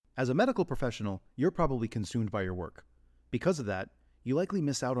As a medical professional, you're probably consumed by your work. Because of that, you likely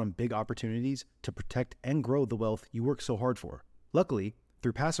miss out on big opportunities to protect and grow the wealth you work so hard for. Luckily,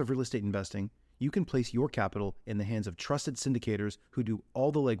 through passive real estate investing, you can place your capital in the hands of trusted syndicators who do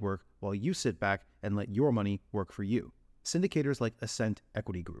all the legwork while you sit back and let your money work for you. Syndicators like Ascent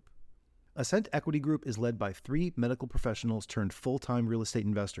Equity Group. Ascent Equity Group is led by 3 medical professionals turned full-time real estate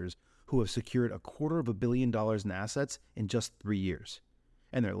investors who have secured $250 million in assets in just 3 years.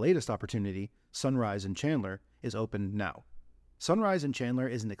 And their latest opportunity, Sunrise in Chandler, is open now. Sunrise in Chandler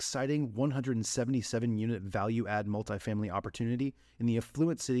is an exciting 177-unit value-add multifamily opportunity in the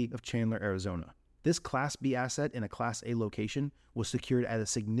affluent city of Chandler, Arizona. This Class B asset in a Class A location was secured at a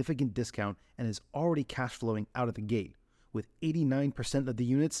significant discount and is already cash flowing out of the gate, with 89% of the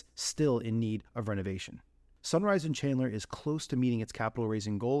units still in need of renovation. Sunrise in Chandler is close to meeting its capital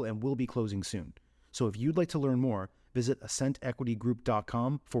raising goal and will be closing soon. So if you'd like to learn more, visit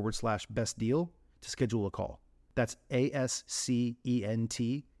ascentequitygroup.com/best deal to schedule a call. That's ASCENT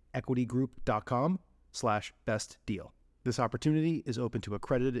equitygroup.com/best deal. This opportunity is open to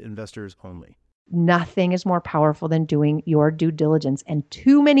accredited investors only. Nothing is more powerful than doing your due diligence. And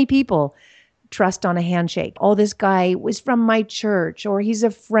too many people trust on a handshake. Oh, this guy was from my church, or he's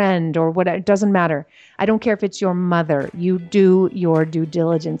a friend, or whatever. It doesn't matter. I don't care if it's your mother. You do your due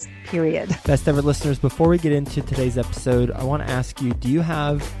diligence, period. Best ever listeners, before we get into today's episode, I want to ask you, do you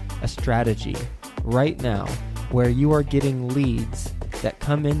have a strategy right now where you are getting leads that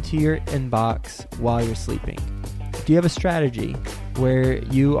come into your inbox while you're sleeping? Do you have a strategy where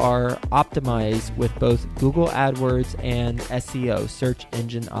you are optimized with both Google AdWords and SEO, search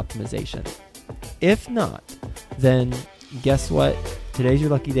engine optimization? If not, then guess what? Today's your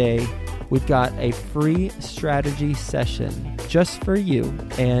lucky day. We've got a free strategy session just for you,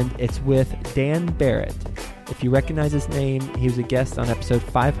 and it's with Dan Barrett. If you recognize his name, he was a guest on episode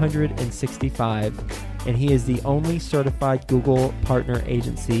 565, and he is the only certified Google partner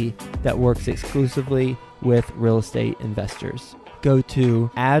agency that works exclusively with real estate investors. Go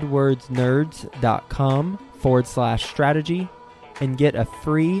to adwordsnerds.com/strategy and get a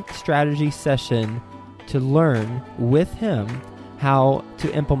free strategy session to learn with him how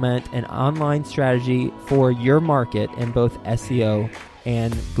to implement an online strategy for your market in both SEO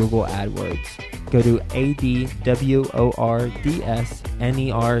and Google AdWords. Go to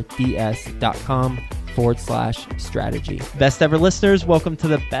adwordsnerds.com/strategy. Best ever listeners, welcome to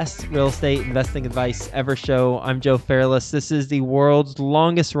the best real estate investing advice ever show. I'm Joe Fairless. This is the world's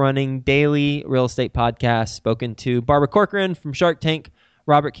longest running daily real estate podcast, spoken to Barbara Corcoran from Shark Tank,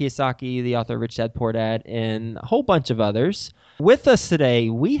 Robert Kiyosaki, the author of Rich Dad Poor Dad, and a whole bunch of others. With us today,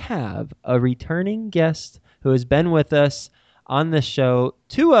 we have a returning guest who has been with us on this show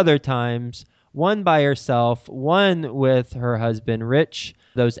 2 other times, one by herself, one with her husband, Rich.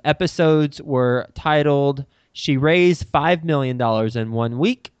 Those episodes were titled, She Raised $5 Million in 1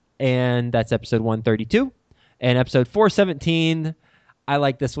 Week, and that's episode 132. And episode 417, I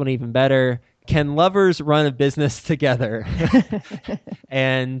like this one even better, Can Lovers Run a Business Together?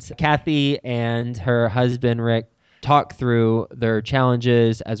 And Kathy and her husband, Rick, talk through their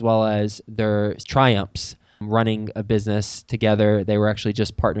challenges as well as their triumphs running a business together. They were actually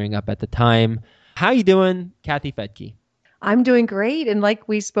just partnering up at the time. How you doing, Kathy Fettke? I'm doing great. And like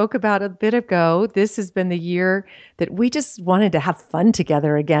we spoke about a bit ago, this has been the year that we just wanted to have fun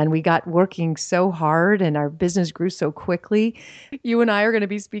together again. We got working so hard and our business grew so quickly. You and I are going to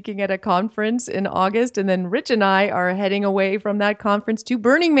be speaking at a conference in August, and then Rich and I are heading away from that conference to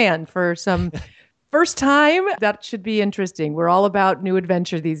Burning Man for some first time. That should be interesting. We're all about new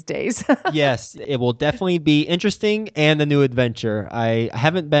adventure these days. Yes, it will definitely be interesting and a new adventure. I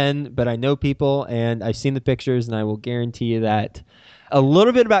haven't been, but I know people and I've seen the pictures, and I will guarantee you that. A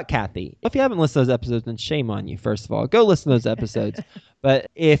little bit about Kathy. If you haven't listened to those episodes, then shame on you, first of all. Go listen to those episodes. But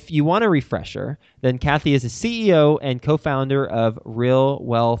if you want a refresher, then Kathy is the CEO and co-founder of Real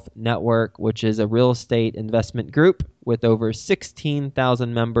Wealth Network, which is a real estate investment group with over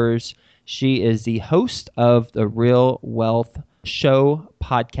 16,000 members. She is the host of the Real Wealth Show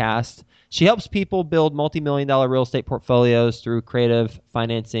podcast. She helps people build multi-million-dollar real estate portfolios through creative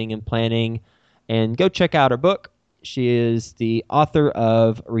financing and planning. And go check out her book. She is the author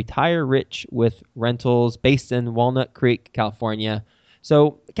of Retire Rich with Rentals, based in Walnut Creek, California.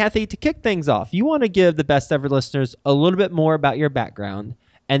 So, Kathy, to kick things off, you want to give the best ever listeners a little bit more about your background,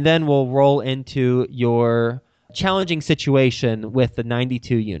 and then we'll roll into your challenging situation with the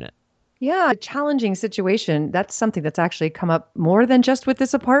 92 unit. Yeah, a challenging situation. That's something that's actually come up more than just with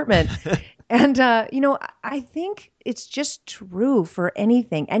this apartment. And, I think it's just true for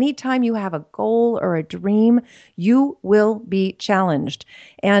anything. Anytime you have a goal or a dream, you will be challenged.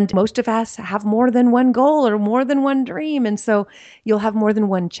 And most of us have more than one goal or more than one dream. And so you'll have more than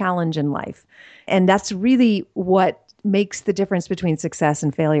one challenge in life. And that's really what makes the difference between success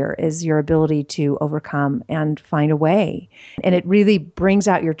and failure is your ability to overcome and find a way. And it really brings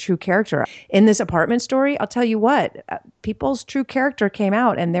out your true character. In this apartment story, I'll tell you what, people's true character came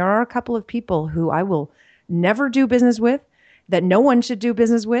out. And there are a couple of people who I will never do business with, that no one should do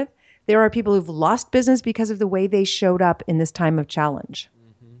business with. There are people who've lost business because of the way they showed up in this time of challenge.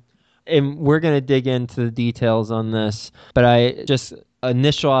 And we're going to dig into the details on this, but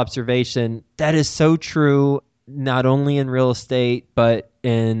initial observation, that is so true, not only in real estate, but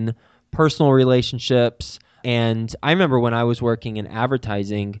in personal relationships. And I remember when I was working in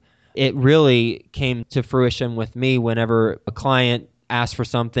advertising, it really came to fruition with me whenever a client asked for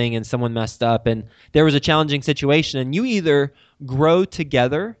something and someone messed up and there was a challenging situation, and you either grow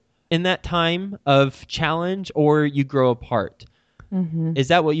together in that time of challenge or you grow apart. Mm-hmm. Is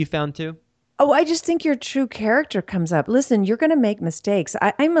that what you found too? Oh, I just think your true character comes up. Listen, you're going to make mistakes.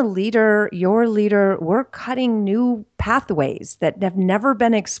 I'm a leader, you're a leader. We're cutting new pathways that have never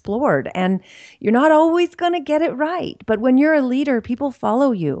been explored. And you're not always going to get it right. But when you're a leader, people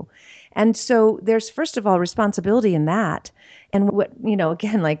follow you. And so there's, first of all, responsibility in that. And what,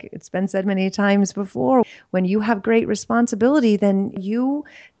 again, like it's been said many times before, when you have great responsibility, then you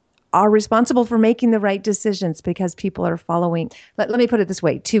are responsible for making the right decisions because people are following. Let me put it this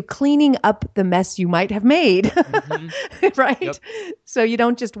way, to cleaning up the mess you might have made, mm-hmm. Right? Yep. So you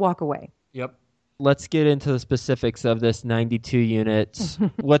don't just walk away. Yep. Let's get into the specifics of this 92 units.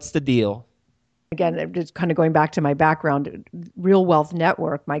 What's the deal? Again, just kind of going back to my background, Real Wealth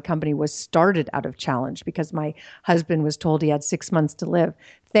Network, my company was started out of challenge because my husband was told he had 6 months to live.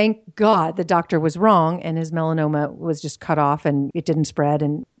 Thank God the doctor was wrong and his melanoma was just cut off and it didn't spread,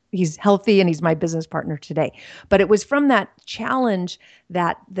 and he's healthy and he's my business partner today. But it was from that challenge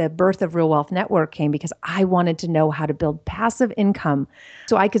that the birth of Real Wealth Network came, because I wanted to know how to build passive income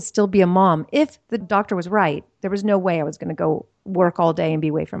so I could still be a mom. If the doctor was right, there was no way I was going to go work all day and be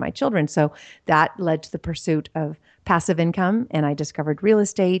away from my children. So that led to the pursuit of passive income, and I discovered real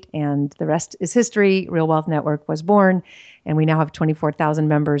estate, and the rest is history. Real Wealth Network was born, and we now have 24,000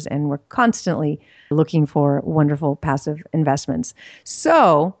 members, and we're constantly looking for wonderful passive investments.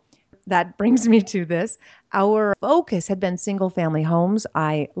 So that brings me to this. Our focus had been single family homes.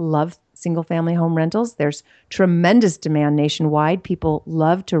 I love single family home rentals. There's tremendous demand nationwide. People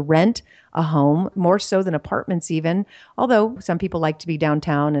love to rent a home, more so than apartments even, although some people like to be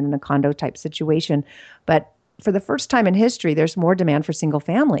downtown and in a condo type situation. But for the first time in history, there's more demand for single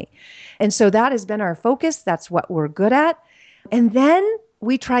family. And so that has been our focus. That's what we're good at. And then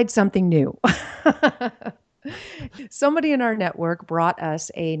we tried something new. Somebody in our network brought us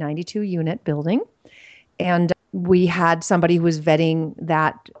a 92 unit building, and we had somebody who was vetting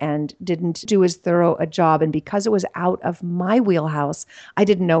that and didn't do as thorough a job. And because it was out of my wheelhouse, I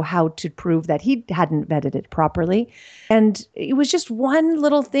didn't know how to prove that he hadn't vetted it properly. And it was just one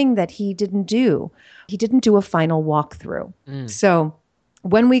little thing that he didn't do. He didn't do a final walkthrough. So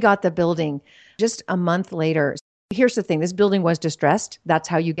when we got the building, just a month later, here's the thing, this building was distressed. That's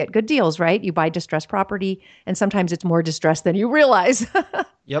how you get good deals, right? You buy distressed property, and sometimes it's more distressed than you realize.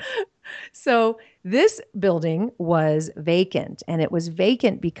 Yep. So this building was vacant, and it was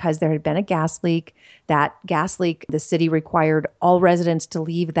vacant because there had been a gas leak. That gas leak, the city required all residents to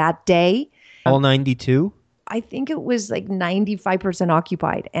leave that day. All 92? I think it was like 95%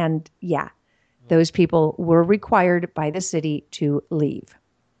 occupied. And yeah, those people were required by the city to leave.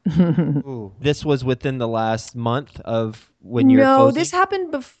 Ooh. This was within the last month of when you're closing? No, this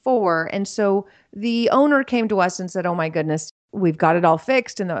happened before. And so the owner came to us and said, oh my goodness, we've got it all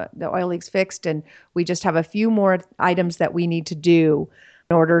fixed and the oil leak's fixed, and we just have a few more items that we need to do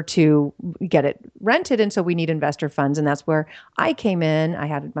in order to get it rented. And so we need investor funds. And that's where I came in. I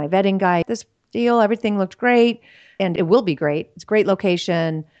had my vetting guy. This deal, everything looked great, and it will be great. It's a great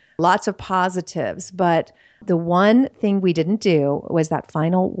location, lots of positives. But the one thing we didn't do was that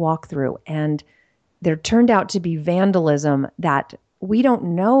final walkthrough. And there turned out to be vandalism that we don't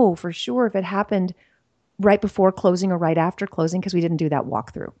know for sure if it happened right before closing or right after closing, because we didn't do that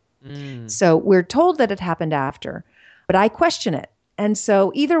walkthrough. So we're told that it happened after, but I question it. And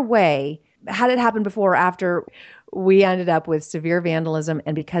so either way, had it happened before or after, we ended up with severe vandalism.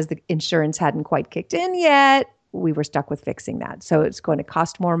 And because the insurance hadn't quite kicked in yet, we were stuck with fixing that. So it's going to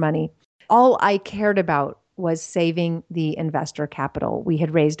cost more money. All I cared about was saving the investor capital. We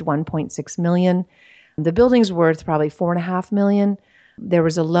had raised $1.6 million. The building's worth probably $4.5 million. There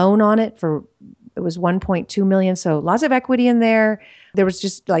was a loan on it it was 1.2 million. So lots of equity in there. There was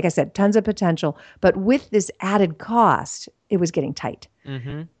just, like I said, tons of potential. But with this added cost, it was getting tight.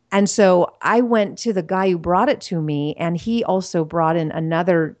 Mm-hmm. And so I went to the guy who brought it to me, and he also brought in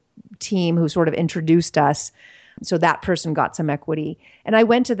another team who sort of introduced us. So that person got some equity. And I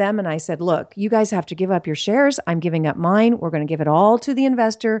went to them and I said, look, you guys have to give up your shares. I'm giving up mine. We're going to give it all to the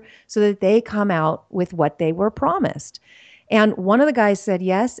investor so that they come out with what they were promised. And one of the guys said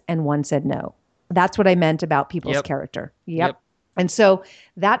yes, and one said no. That's what I meant about people's character. Yep. And so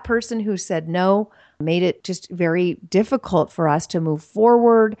that person who said no made it just very difficult for us to move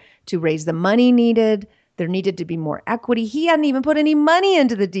forward, to raise the money needed. There needed to be more equity. He hadn't even put any money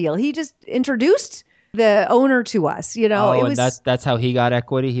into the deal. He just introduced the owner to us. That's how he got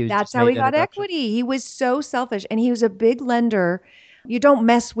equity. That's how he got equity. He was so selfish, and he was a big lender. You don't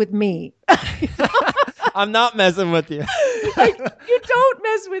mess with me. I'm not messing with you. Like, you don't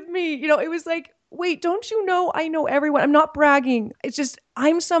mess with me. It was like, wait, don't you know I know everyone? I'm not bragging. It's just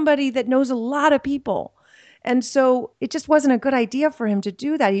I'm somebody that knows a lot of people. And so it just wasn't a good idea for him to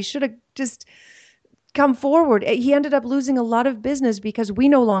do that. He should have just come forward. He ended up losing a lot of business because we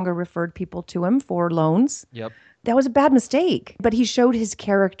no longer referred people to him for loans. Yep. That was a bad mistake, but he showed his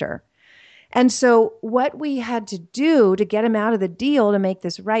character. And so what we had to do to get him out of the deal to make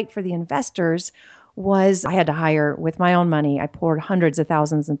this right for the investors was I had to hire with my own money. I poured hundreds of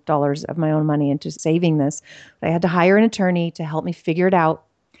thousands of dollars of my own money into saving this. I had to hire an attorney to help me figure it out.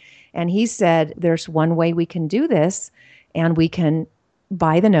 And he said, there's one way we can do this, and we can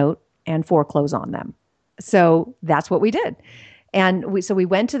buy the note and foreclose on them. So that's what we did. And we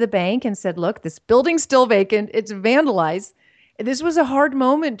went to the bank and said, look, this building's still vacant. It's vandalized. This was a hard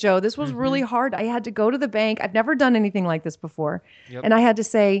moment, Joe. This was really hard. I had to go to the bank. I've never done anything like this before. Yep. And I had to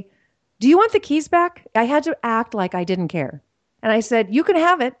say, do you want the keys back? I had to act like I didn't care. And I said, you can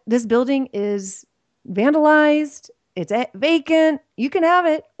have it. This building is vandalized. It's vacant. You can have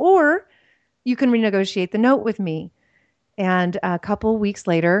it, or you can renegotiate the note with me. And a couple weeks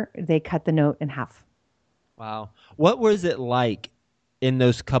later, they cut the note in half. Wow. What was it like in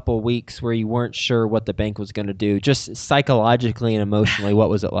those couple weeks where you weren't sure what the bank was going to do? Just psychologically and emotionally, what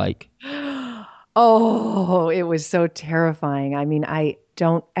was it like? Oh, it was so terrifying. I mean, I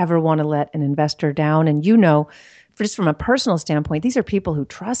don't ever want to let an investor down. And just from a personal standpoint, these are people who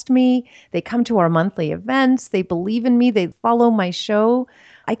trust me. They come to our monthly events. They believe in me. They follow my show.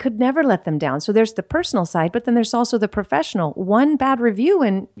 I could never let them down. So there's the personal side, but then there's also the professional. One bad review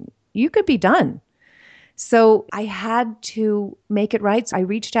and you could be done. So I had to make it right. So I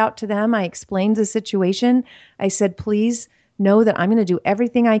reached out to them. I explained the situation. I said, please know that I'm going to do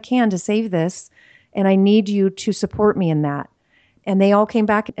everything I can to save this, and I need you to support me in that. And they all came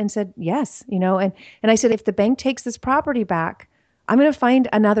back and said, yes, and I said, if the bank takes this property back, I'm going to find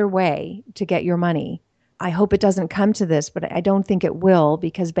another way to get your money. I hope it doesn't come to this, but I don't think it will,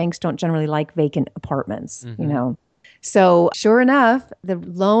 because banks don't generally like vacant apartments, So sure enough, the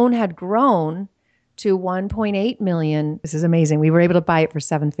loan had grown to 1.8 million. This is amazing. We were able to buy it for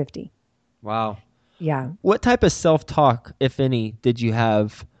 $750,000. Wow. Yeah. What type of self-talk, if any, did you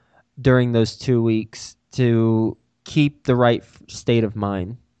have during those 2 weeks to keep the right state of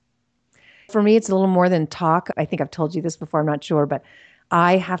mind? For me, it's a little more than talk. I think I've told you this before. I'm not sure, but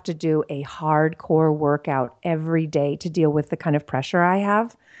I have to do a hardcore workout every day to deal with the kind of pressure I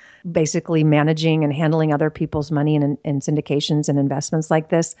have, basically managing and handling other people's money in syndications and investments like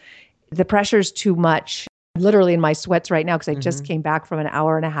this. The pressure's too much. I'm literally in my sweats right now because I just came back from an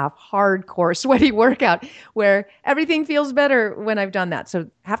hour and a half hardcore sweaty workout where everything feels better when I've done that. So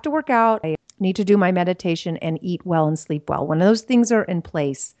I have to work out. I need to do my meditation and eat well and sleep well. When those things are in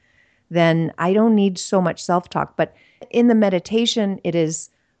place, then I don't need so much self-talk. But in the meditation, it is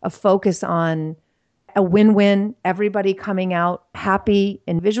a focus on a win-win, everybody coming out happy,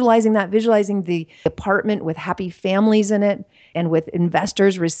 and visualizing the apartment with happy families in it, and with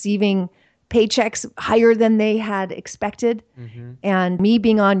investors receiving paychecks higher than they had expected. And me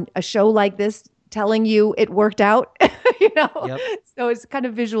being on a show like this, telling you it worked out, Yep. So it's kind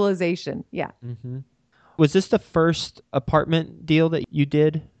of visualization. Yeah. Was this the first apartment deal that you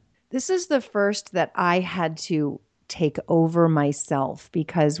did? This is the first that I had to take over myself,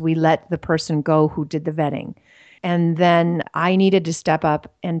 because we let the person go who did the vetting. And then I needed to step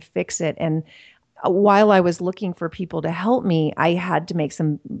up and fix it. And while I was looking for people to help me, I had to make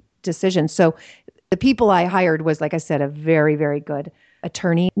some decisions. So the people I hired was, like I said, a very, very good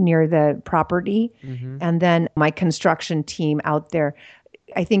attorney near the property. And then my construction team out there.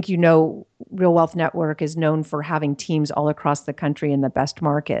 I think Real Wealth Network is known for having teams all across the country in the best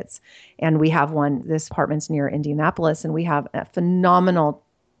markets. And we have one, this apartment's near Indianapolis, and we have a phenomenal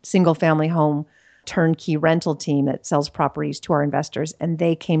single family home turnkey rental team that sells properties to our investors. And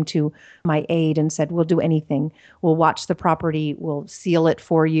they came to my aid and said, we'll do anything. We'll watch the property. We'll seal it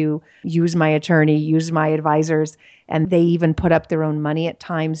for you, use my attorney, use my advisors. And they even put up their own money at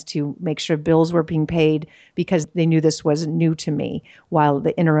times to make sure bills were being paid because they knew this was new to me while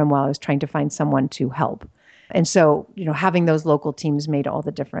I was trying to find someone to help. And so, having those local teams made all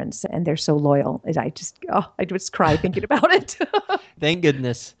the difference. And they're so loyal. I just cry thinking about it. Thank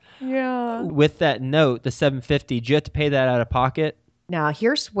goodness. Yeah. With that note, the $750, did you have to pay that out of pocket? Now,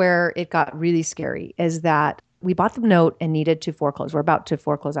 here's where it got really scary, is that we bought the note and needed to foreclose. We're about to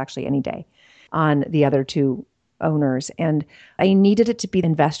foreclose actually any day on the other two owners. And I needed it to be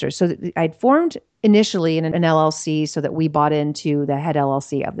investors. So I'd formed initially an LLC so that we bought into the head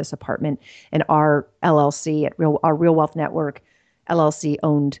LLC of this apartment, and our LLC our Real Wealth Network LLC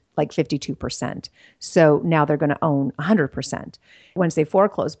owned like 52%. So now they're going to own 100% once they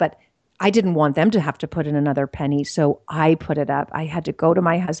foreclose. But I didn't want them to have to put in another penny. So I put it up. I had to go to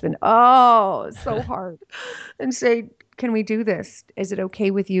my husband. Oh, it's so hard. And say, can we do this? Is it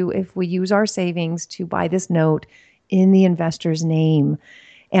okay with you if we use our savings to buy this note in the investor's name?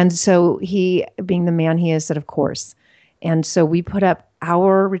 And so he, being the man he is, said, of course. And so we put up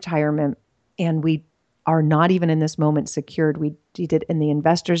our retirement, and we are not even in this moment secured. We did it in the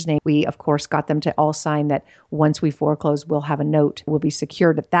investor's name. We, of course, got them to all sign that once we foreclose, we'll have a note, we'll be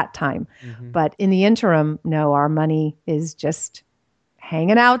secured at that time. Mm-hmm. But in the interim, no, our money is just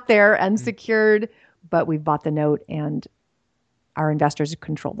hanging out there unsecured, but we've bought the note and our investors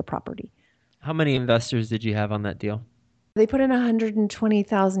control the property. How many investors did you have on that deal? They put in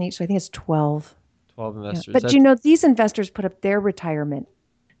 $120,000 each, so I think it's 12. 12 investors. Yeah. But these investors put up their retirement.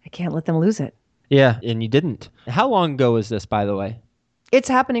 I can't let them lose it. Yeah, and you didn't. How long ago was this, by the way? It's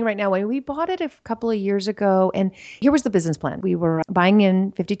happening right now. We bought it a couple of years ago, and here was the business plan. We were buying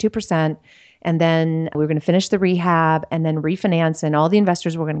in 52%, and then we were going to finish the rehab and then refinance, and all the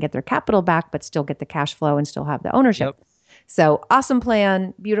investors were going to get their capital back, but still get the cash flow and still have the ownership. Yep. So awesome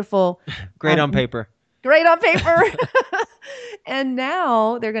plan, beautiful. Great on paper. Great on paper. And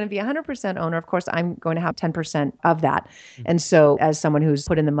now they're going to be 100% owner. Of course, I'm going to have 10% of that. And so as someone who's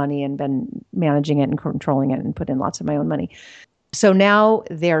put in the money and been managing it and controlling it and put in lots of my own money. So now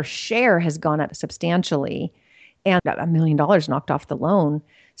their share has gone up substantially and $1 million knocked off the loan.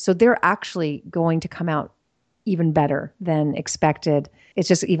 So they're actually going to come out even better than expected. It's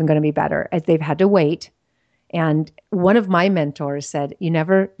just even going to be better as they've had to wait. And one of my mentors said, you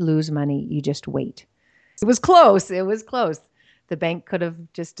never lose money, you just wait. It was close. The bank could have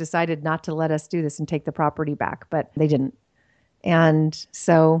just decided not to let us do this and take the property back, but they didn't. And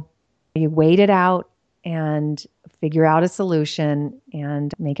so you wait it out and figure out a solution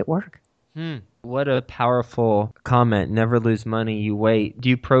and make it work. What a powerful comment. Never lose money, you wait. Do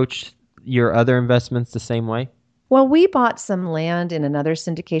you approach your other investments the same way? Well, we bought some land in another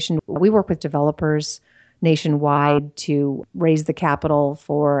syndication. We work with developers nationwide to raise the capital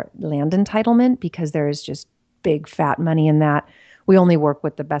for land entitlement because there is just big fat money in that. We only work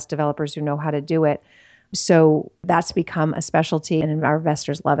with the best developers who know how to do it. So that's become a specialty, and our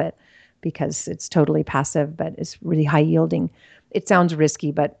investors love it because it's totally passive, but it's really high yielding. It sounds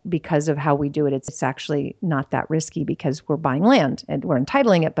risky, but because of how we do it, it's actually not that risky because we're buying land and we're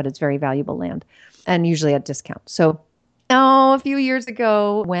entitling it, but it's very valuable land and usually at discount. So a few years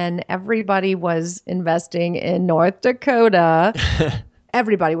ago when everybody was investing in North Dakota,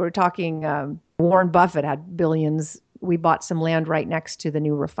 we were talking, Warren Buffett had billions. We bought some land right next to the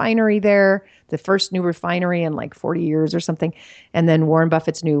new refinery there, the first new refinery in like 40 years or something. And then Warren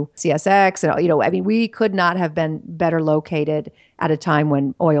Buffett's new CSX. And, we could not have been better located at a time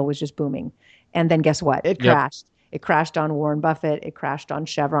when oil was just booming. And then guess what? It crashed. It crashed on Warren Buffett. It crashed on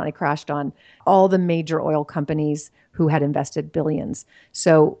Chevron. It crashed on all the major oil companies who had invested billions.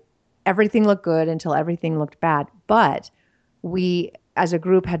 So everything looked good until everything looked bad. But we, as a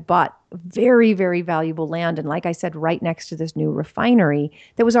group, had bought very, very valuable land. And like I said, right next to this new refinery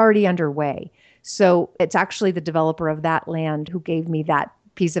that was already underway. So it's actually the developer of that land who gave me that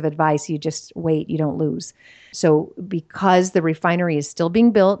piece of advice. You just wait, you don't lose. So because the refinery is still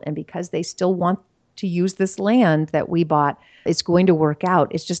being built and because they still want to use this land that we bought, it's going to work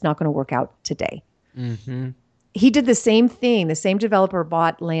out. It's just not going to work out today. Mm-hmm. He did the same thing. The same developer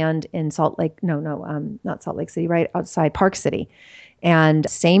bought land in not Salt Lake City, right outside Park City. And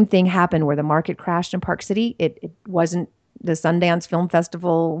same thing happened where the market crashed in Park City. It wasn't the Sundance Film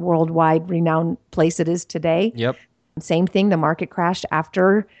Festival worldwide renowned place it is today. Yep. Same thing, the market crashed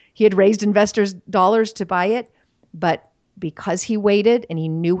after he had raised investors' dollars to buy it. But because he waited and he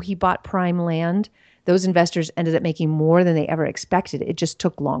knew he bought prime land, those investors ended up making more than they ever expected. It just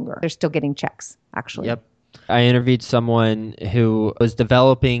took longer. They're still getting checks, actually. Yep. I interviewed someone who was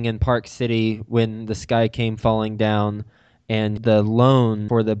developing in Park City when the sky came falling down, and the loan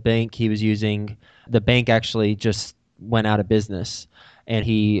for the bank he was using, the bank actually just went out of business. And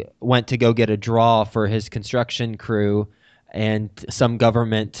he went to go get a draw for his construction crew, and some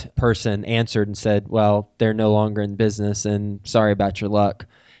government person answered and said, well, they're no longer in business and sorry about your luck.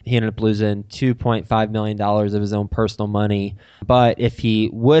 He ended up losing $2.5 million of his own personal money. But if he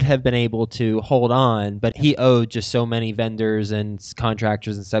would have been able to hold on, but he owed just so many vendors and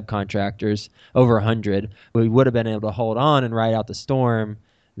contractors and subcontractors, over 100, we would have been able to hold on and ride out the storm,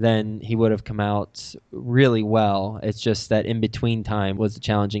 then he would have come out really well. It's just that in-between time was the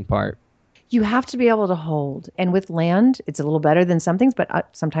challenging part. You have to be able to hold. And with land, it's a little better than some things, but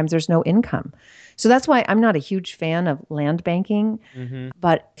sometimes there's no income. So that's why I'm not a huge fan of land banking.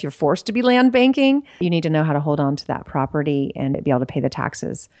 But if you're forced to be land banking, you need to know how to hold on to that property and be able to pay the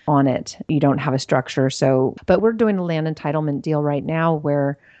taxes on it. You don't have a structure. But we're doing a land entitlement deal right now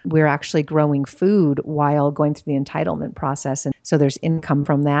where we're actually growing food while going through the entitlement process. And so there's income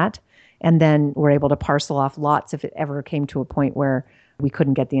from that. And then we're able to parcel off lots if it ever came to a point where we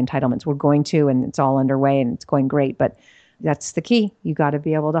couldn't get the entitlements. We're going to, and it's all underway and it's going great. But that's the key. You got to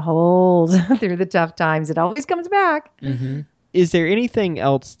be able to hold through the tough times. It always comes back. Is there anything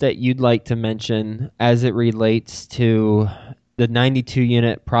else that you'd like to mention as it relates to the 92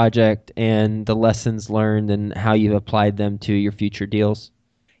 unit project and the lessons learned and how you've applied them to your future deals?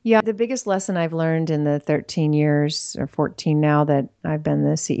 Yeah, the biggest lesson I've learned in the 13 years or 14 now that I've been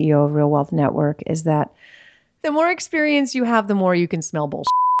the CEO of Real Wealth Network is that the more experience you have, the more you can smell bullshit.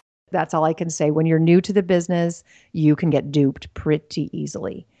 That's all I can say. When you're new to the business, you can get duped pretty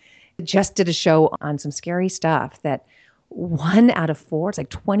easily. Just did a show on some scary stuff that 1 out of 4, it's like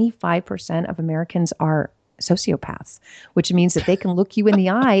 25% of Americans are sociopaths, which means that they can look you in the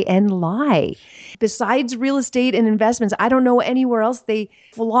eye and lie. Besides real estate and investments, I don't know anywhere else they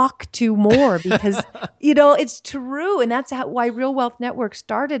flock to more because, it's true. And that's why Real Wealth Network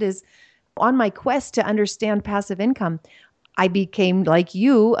started, is on my quest to understand passive income. I became, like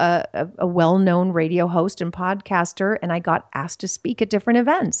you, a well-known radio host and podcaster, and I got asked to speak at different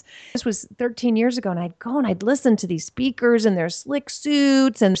events. This was 13 years ago, and I'd go and I'd listen to these speakers and their slick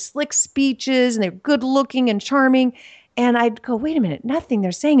suits and slick speeches, and they're good-looking and charming. And I'd go, wait a minute, nothing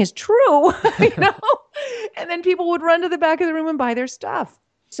they're saying is true, And then people would run to the back of the room and buy their stuff.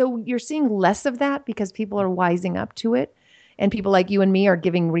 So you're seeing less of that because people are wising up to it. And people like you and me are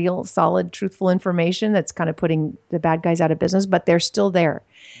giving real, solid, truthful information that's kind of putting the bad guys out of business, but they're still there.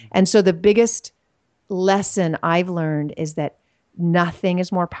 And so the biggest lesson I've learned is that nothing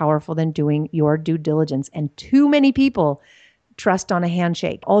is more powerful than doing your due diligence. And too many people trust on a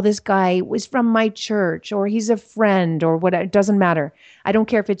handshake. Oh, this guy was from my church, or he's a friend, or what. It doesn't matter. I don't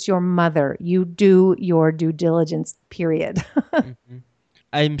care if it's your mother. You do your due diligence, period.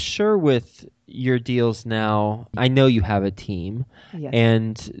 I'm sure with your deals now, I know you have a team, Yes.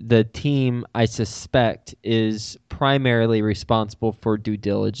 and the team, I suspect, is primarily responsible for due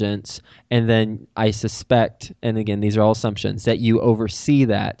diligence. And then I suspect, and again, these are all assumptions, that you oversee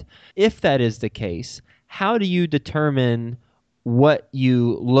that. If that is the case, how do you determine what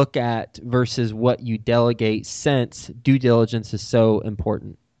you look at versus what you delegate, since due diligence is so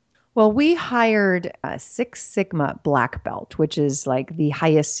important? Well, we hired a Six Sigma black belt, which is like the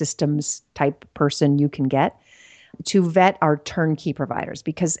highest systems type person you can get, to vet our turnkey providers,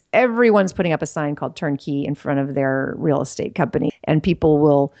 because everyone's putting up a sign called turnkey in front of their real estate company. And people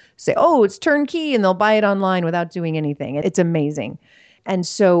will say, oh, it's turnkey, and they'll buy it online without doing anything. It's amazing. And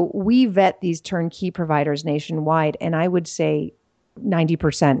so we vet these turnkey providers nationwide. And I would say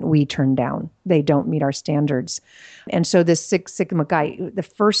 90% we turn down. They don't meet our standards. And so this Six Sigma guy, the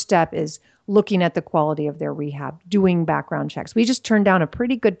first step is looking at the quality of their rehab, doing background checks. We just turned down a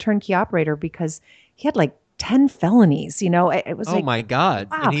pretty good turnkey operator because he had like 10 felonies. It was Oh my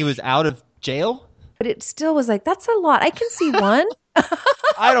God. wow. And he was out of jail? But it still was like, that's a lot. I can see one.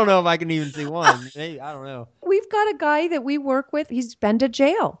 I don't know if I can even see one. Maybe, I don't know. We've got a guy that we work with. He's been to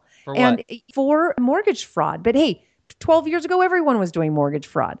jail. For and what? for mortgage fraud. But hey, 12 years ago, everyone was doing mortgage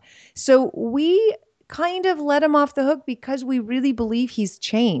fraud. So we kind of let him off the hook because we really believe he's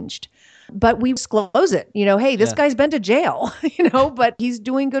changed. But we disclose it, hey, this guy's been to jail, but he's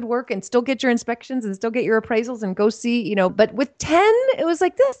doing good work, and still get your inspections and still get your appraisals and go see, but with 10, it was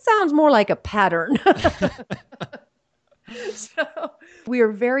like, this sounds more like a pattern. So we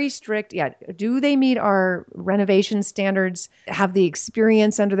are very strict. Yeah. Do they meet our renovation standards? Have the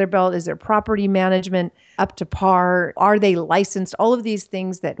experience under their belt? Is their property management up to par? Are they licensed? All of these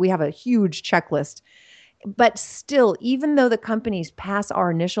things that we have a huge checklist. But still, even though the companies pass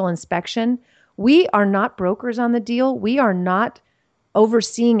our initial inspection, we are not brokers on the deal. We are not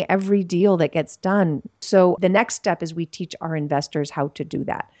overseeing every deal that gets done. So the next step is we teach our investors how to do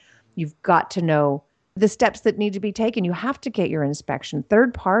that. You've got to know the steps that need to be taken. You have to get your inspection.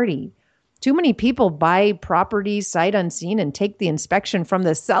 Third party. Too many people buy properties sight unseen and take the inspection from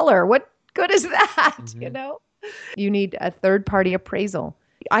the seller. What good is that? Mm-hmm. You need a third party appraisal.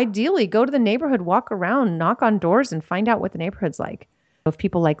 Ideally, go to the neighborhood, walk around, knock on doors, and find out what the neighborhood's like. If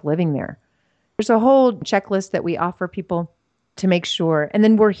people like living there. There's a whole checklist that we offer people to make sure. And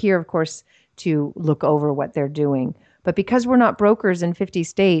then we're here, of course, to look over what they're doing. But because we're not brokers in 50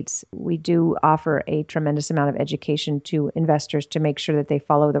 states, we do offer a tremendous amount of education to investors to make sure that they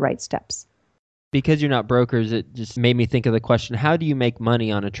follow the right steps. Because you're not brokers, it just made me think of the question, how do you make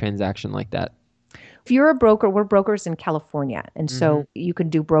money on a transaction like that? If you're a broker, we're brokers in California. And so you can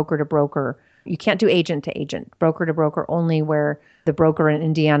do broker to broker. You can't do agent to agent, broker to broker only, where the broker in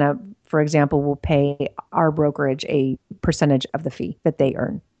Indiana, for example, will pay our brokerage a percentage of the fee that they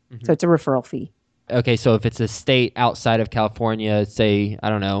earn. Mm-hmm. So it's a referral fee. Okay, so if it's a state outside of California, say, I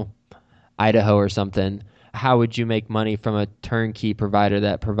don't know, Idaho or something, how would you make money from a turnkey provider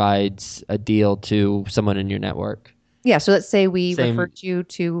that provides a deal to someone in your network? Yeah, so let's say we referred you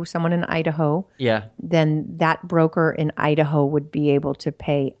to someone in Idaho. Yeah. Then that broker in Idaho would be able to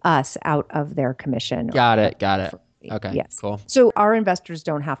pay us out of their commission. Got it. Okay, yes. Cool. So our investors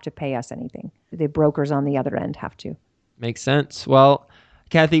don't have to pay us anything. The brokers on the other end have to. Makes sense. Well,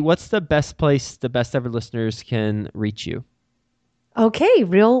 Kathy, what's the best place the best ever listeners can reach you? Okay,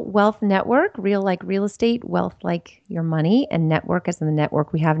 Real Wealth Network, real like real estate, wealth like your money, and network as in the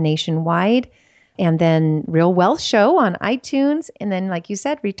network we have nationwide. And then Real Wealth Show on iTunes. And then, like you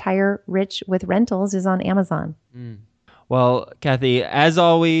said, Retire Rich with Rentals is on Amazon. Well, Kathy, as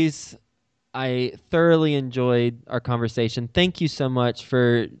always, I thoroughly enjoyed our conversation. Thank you so much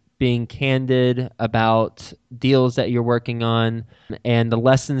for being candid about deals that you're working on and the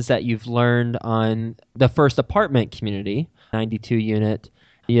lessons that you've learned on the first apartment community, 92 unit.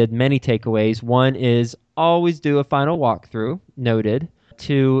 You had many takeaways. One is always do a final walkthrough, noted.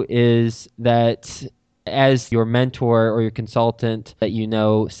 Two is that as your mentor or your consultant that you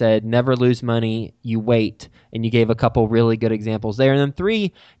know said, never lose money, you wait. And you gave a couple really good examples there. And then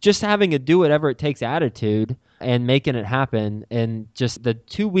three, just having a do whatever it takes attitude and making it happen. And just the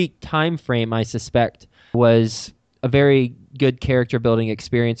 2-week time frame, I suspect, was a very good character building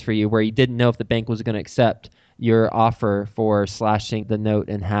experience for you where you didn't know if the bank was going to accept your offer for slashing the note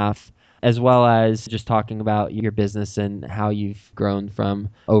in half, as well as just talking about your business and how you've grown from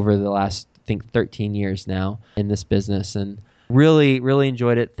over the last, I think, 13 years now in this business. And really, really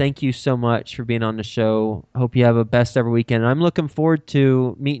enjoyed it. Thank you so much for being on the show. Hope you have a best ever weekend. I'm looking forward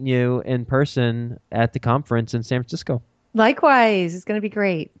to meeting you in person at the conference in San Francisco. Likewise. It's going to be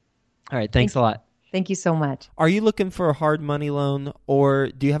great. All right. Thanks a lot. Thank you so much. Are you looking for a hard money loan, or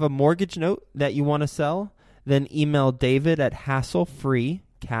do you have a mortgage note that you want to sell? Then email David at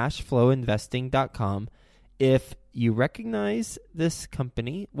hasslefreecashflowinvesting.com. If you recognize this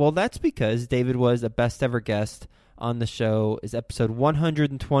company, well, that's because David was a best ever guest on the show. Is episode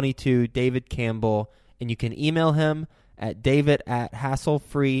 122, David Campbell, and you can email him at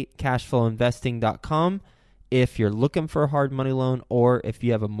david@hasslefreecashflowinvesting.com if you're looking for a hard money loan or if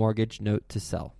you have a mortgage note to sell.